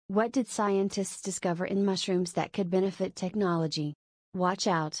What did scientists discover in mushrooms that could benefit technology? Watch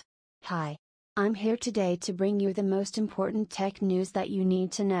out! Hi! I'm here today to bring you the most important tech news that you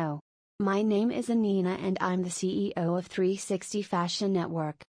need to know. My name is Anina and I'm the CEO of 360 Fashion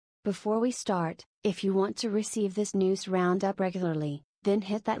Network. Before we start, if you want to receive this news roundup regularly, then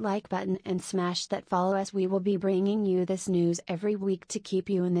hit that like button and smash that follow, as we will be bringing you this news every week to keep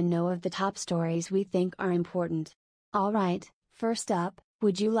you in the know of the top stories we think are important. Alright, first up,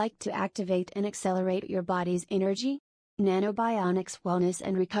 would you like to activate and accelerate your body's energy? Nanobionics wellness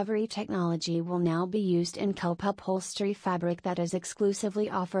and recovery technology will now be used in Culp upholstery fabric that is exclusively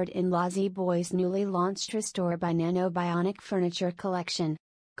offered in La-Z-Boy's newly launched Restore by Nanobionic furniture collection.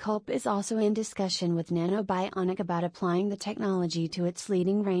 Culp is also in discussion with Nanobionic about applying the technology to its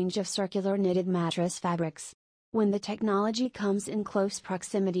leading range of circular knitted mattress fabrics. When the technology comes in close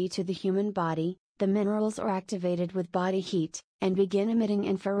proximity to the human body, the minerals are activated with body heat, and begin emitting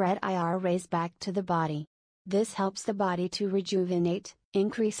infrared IR rays back to the body. This helps the body to rejuvenate,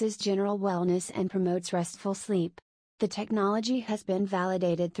 increases general wellness and promotes restful sleep. The technology has been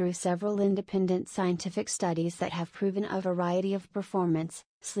validated through several independent scientific studies that have proven a variety of performance,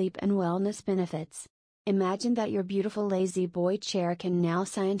 sleep and wellness benefits. Imagine that your beautiful Lazy Boy chair can now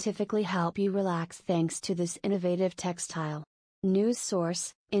scientifically help you relax thanks to this innovative textile. News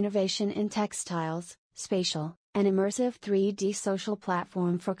source: Innovation in Textiles. Spatial, an immersive 3D social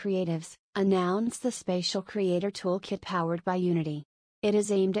platform for creatives, announced the Spatial Creator Toolkit powered by Unity. It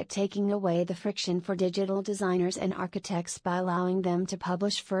is aimed at taking away the friction for digital designers and architects by allowing them to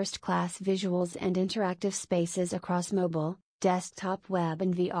publish first-class visuals and interactive spaces across mobile, desktop, web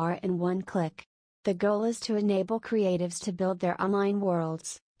and VR in one click. The goal is to enable creatives to build their online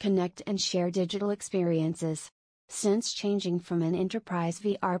worlds, connect and share digital experiences. Since changing from an enterprise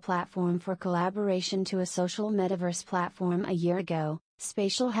VR platform for collaboration to a social metaverse platform a year ago,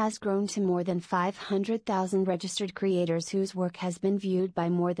 Spatial has grown to more than 500,000 registered creators whose work has been viewed by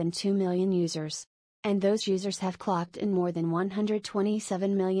more than 2 million users. And those users have clocked in more than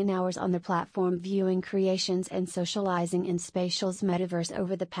 127 million hours on the platform viewing creations and socializing in Spatial's metaverse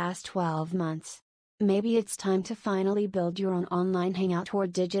over the past 12 months. Maybe it's time to finally build your own online hangout or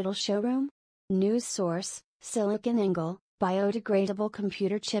digital showroom? News source: SiliconANGLE, biodegradable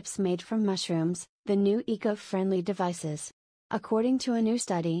computer chips made from mushrooms, the new eco-friendly devices. According to a new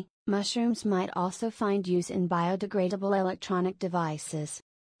study, mushrooms might also find use in biodegradable electronic devices.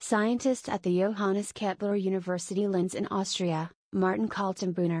 Scientists at the Johannes Kepler University Linz in Austria, Martin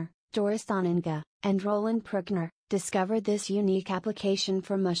Kaltenbrunner, Doris Thoninga, and Roland Pruckner, discovered this unique application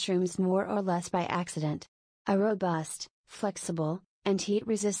for mushrooms more or less by accident. A robust, flexible, and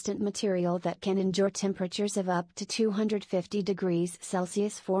heat-resistant material that can endure temperatures of up to 250 degrees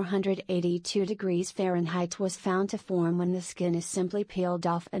Celsius (482 degrees Fahrenheit) was found to form when the skin is simply peeled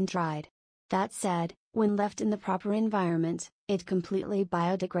off and dried. That said, when left in the proper environment, it completely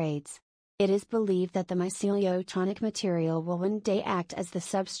biodegrades. It is believed that the myceliotronic material will one day act as the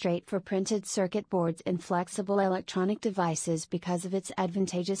substrate for printed circuit boards and flexible electronic devices because of its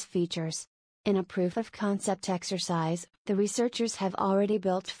advantageous features. In a proof-of-concept exercise, the researchers have already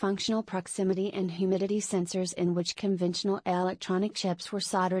built functional proximity and humidity sensors in which conventional electronic chips were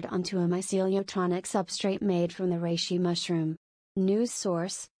soldered onto a myceliotronic substrate made from the reishi mushroom. News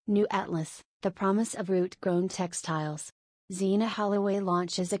source: New Atlas, the promise of root-grown textiles. Zena Holloway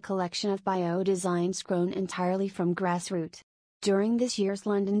launches a collection of bio-designs grown entirely from grassroot. During this year's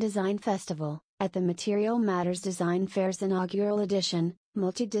London Design Festival, at the Material Matters Design Fair's inaugural edition,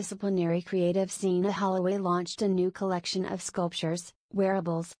 multidisciplinary creative Zena Holloway launched a new collection of sculptures,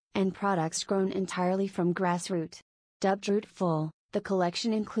 wearables, and products grown entirely from grassroot. Dubbed Rootful, the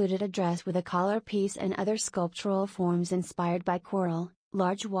collection included a dress with a collar piece and other sculptural forms inspired by coral,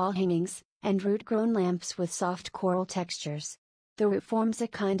 large wall hangings, and root-grown lamps with soft coral textures. The root forms a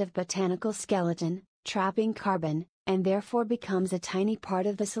kind of botanical skeleton, trapping carbon, and therefore becomes a tiny part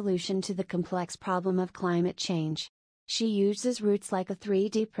of the solution to the complex problem of climate change. She uses roots like a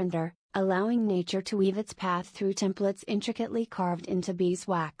 3D printer, allowing nature to weave its path through templates intricately carved into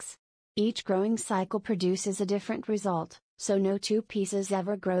beeswax. Each growing cycle produces a different result, so no two pieces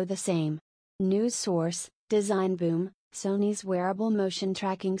ever grow the same. News source: Design Boom, Sony's wearable motion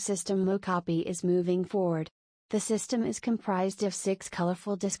tracking system Mocopi is moving forward. The system is comprised of 6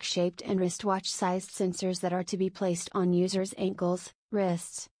 colorful disc-shaped and wristwatch-sized sensors that are to be placed on users' ankles,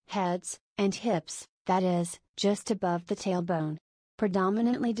 wrists, heads, and hips, that is, just above the tailbone.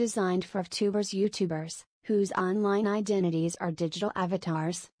 Predominantly designed for YouTubers, whose online identities are digital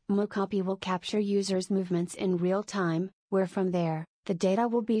avatars, Mocopi will capture users' movements in real time, where from there, The data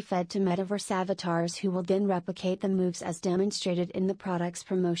will be fed to metaverse avatars who will then replicate the moves as demonstrated in the product's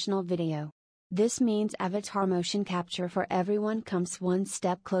promotional video. This means avatar motion capture for everyone comes one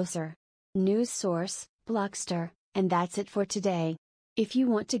step closer. News source, Blockster, and that's it for today. If you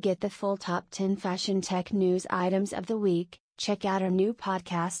want to get the full top 10 fashion tech news items of the week, check out our new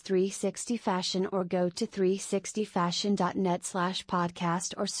podcast 360 Fashion or go to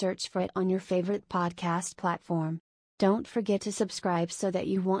 360fashion.net/podcast or search for it on your favorite podcast platform. Don't forget to subscribe so that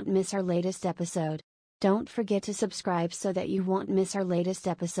you won't miss our latest episode.